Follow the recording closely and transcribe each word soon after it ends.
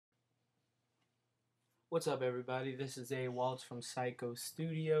What's up, everybody? This is A. Waltz from Psycho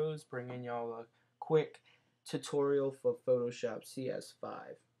Studios, bringing y'all a quick tutorial for Photoshop CS5.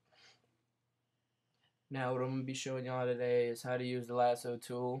 Now, what I'm going to be showing y'all today is how to use the Lasso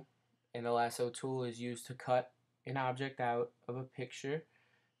tool. And the Lasso tool is used to cut an object out of a picture,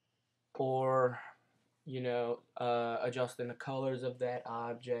 or, adjusting the colors of that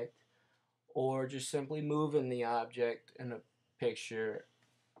object, or just simply moving the object in a picture,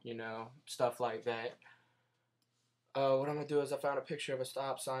 stuff like that. What I'm going to do is I found a picture of a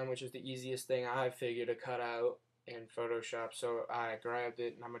stop sign, which is the easiest thing I figured to cut out in Photoshop. So I grabbed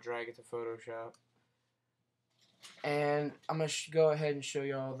it and I'm going to drag it to Photoshop. And I'm going to go ahead and show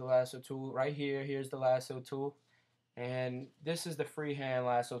y'all the lasso tool. Right here, here's the lasso tool. And this is the freehand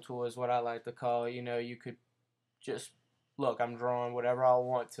lasso tool is what I like to call it. You could just, look, I'm drawing whatever I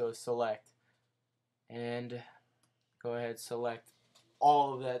want to select. And go ahead, select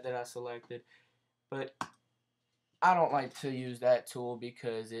all of that I selected. But I don't like to use that tool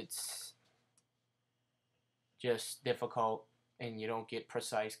because it's just difficult and you don't get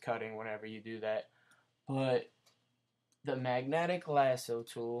precise cutting whenever you do that. But the magnetic lasso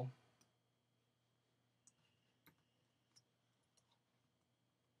tool,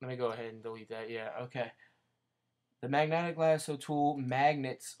 let me go ahead and delete that. Yeah, okay. The magnetic lasso tool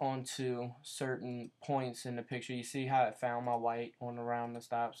magnets onto certain points in the picture. You see how it found my white on around the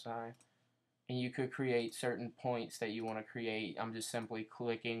stop sign? And you could create certain points that you want to create. I'm just simply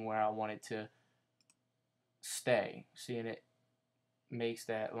clicking where I want it to stay. Seeing it makes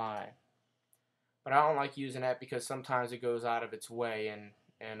that line. But I don't like using that because sometimes it goes out of its way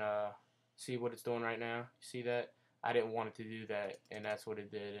and see what it's doing right now? See that? I didn't want it to do that, and that's what it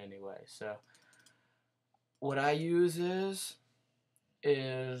did anyway. So what I use is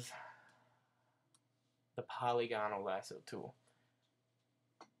the polygonal lasso tool.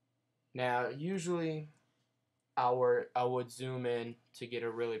 Now, usually I would zoom in to get a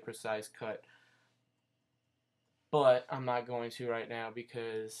really precise cut, but I'm not going to right now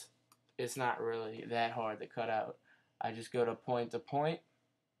because it's not really that hard to cut out. I just go to point,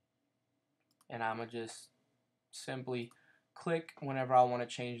 and I'm going to just simply click whenever I want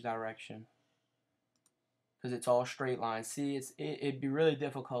to change direction, because it's all straight lines. See, it'd be really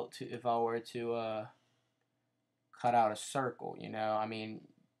difficult to if I were to cut out a circle. I mean,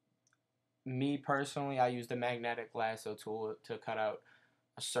 me personally, I use the magnetic lasso tool to cut out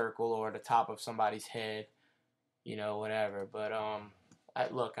a circle or the top of somebody's head, whatever. But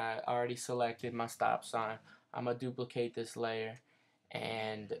look, I already selected my stop sign. I'm gonna duplicate this layer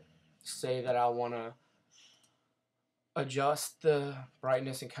and say that I want to adjust the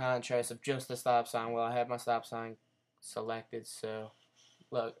brightness and contrast of just the stop sign. Well, I have my stop sign selected, so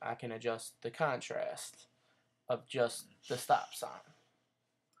look, I can adjust the contrast of just the stop sign.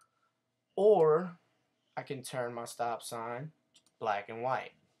 Or I can turn my stop sign black and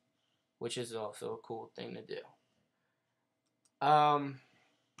white, which is also a cool thing to do.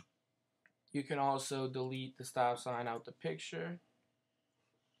 You can also delete the stop sign out the picture.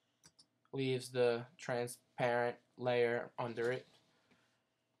 Leaves the transparent layer under it.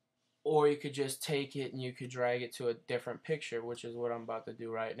 Or you could just take it and you could drag it to a different picture, which is what I'm about to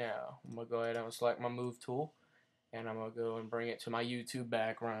do right now. I'm going to go ahead and select my move tool, and I'm going to go and bring it to my YouTube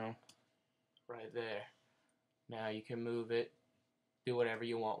background right there. Now you can move it, do whatever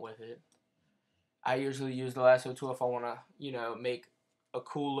you want with it. I usually use the lasso tool if I want to, make a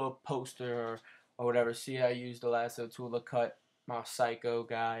cool little poster or whatever. See, I use the lasso tool to cut my psycho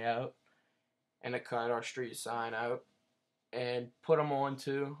guy out and to cut our street sign out and put them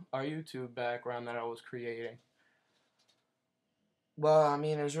onto our YouTube background that I was creating. Well, I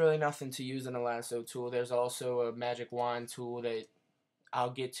mean, there's really nothing to use in the lasso tool. There's also a magic wand tool that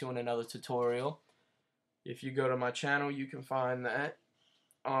I'll get to in another tutorial. If you go to my channel, you can find that.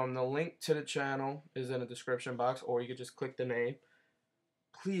 The link to the channel is in the description box, or you can just click the name.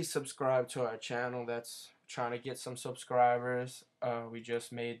 Please subscribe to our channel. That's trying to get some subscribers. We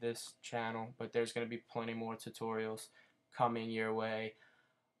just made this channel, but there's going to be plenty more tutorials coming your way.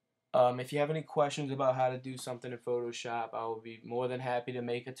 If you have any questions about how to do something in Photoshop, I will be more than happy to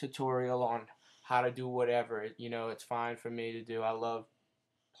make a tutorial on how to do whatever. It's fine for me to do. I love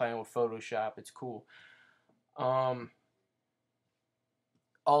playing with Photoshop. It's cool.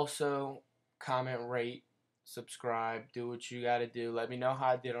 Also, comment, rate, subscribe, do what you gotta do. Let me know how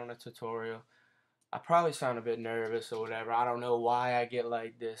I did on the tutorial. I probably sound a bit nervous or whatever. I don't know why I get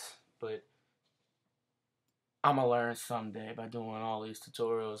like this, but I'm gonna learn someday by doing all these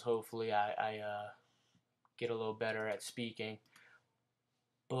tutorials. Hopefully I get a little better at speaking.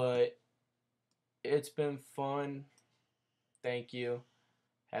 But it's been fun. Thank you.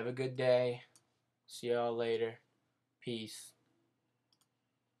 Have a good day. See y'all later. Peace.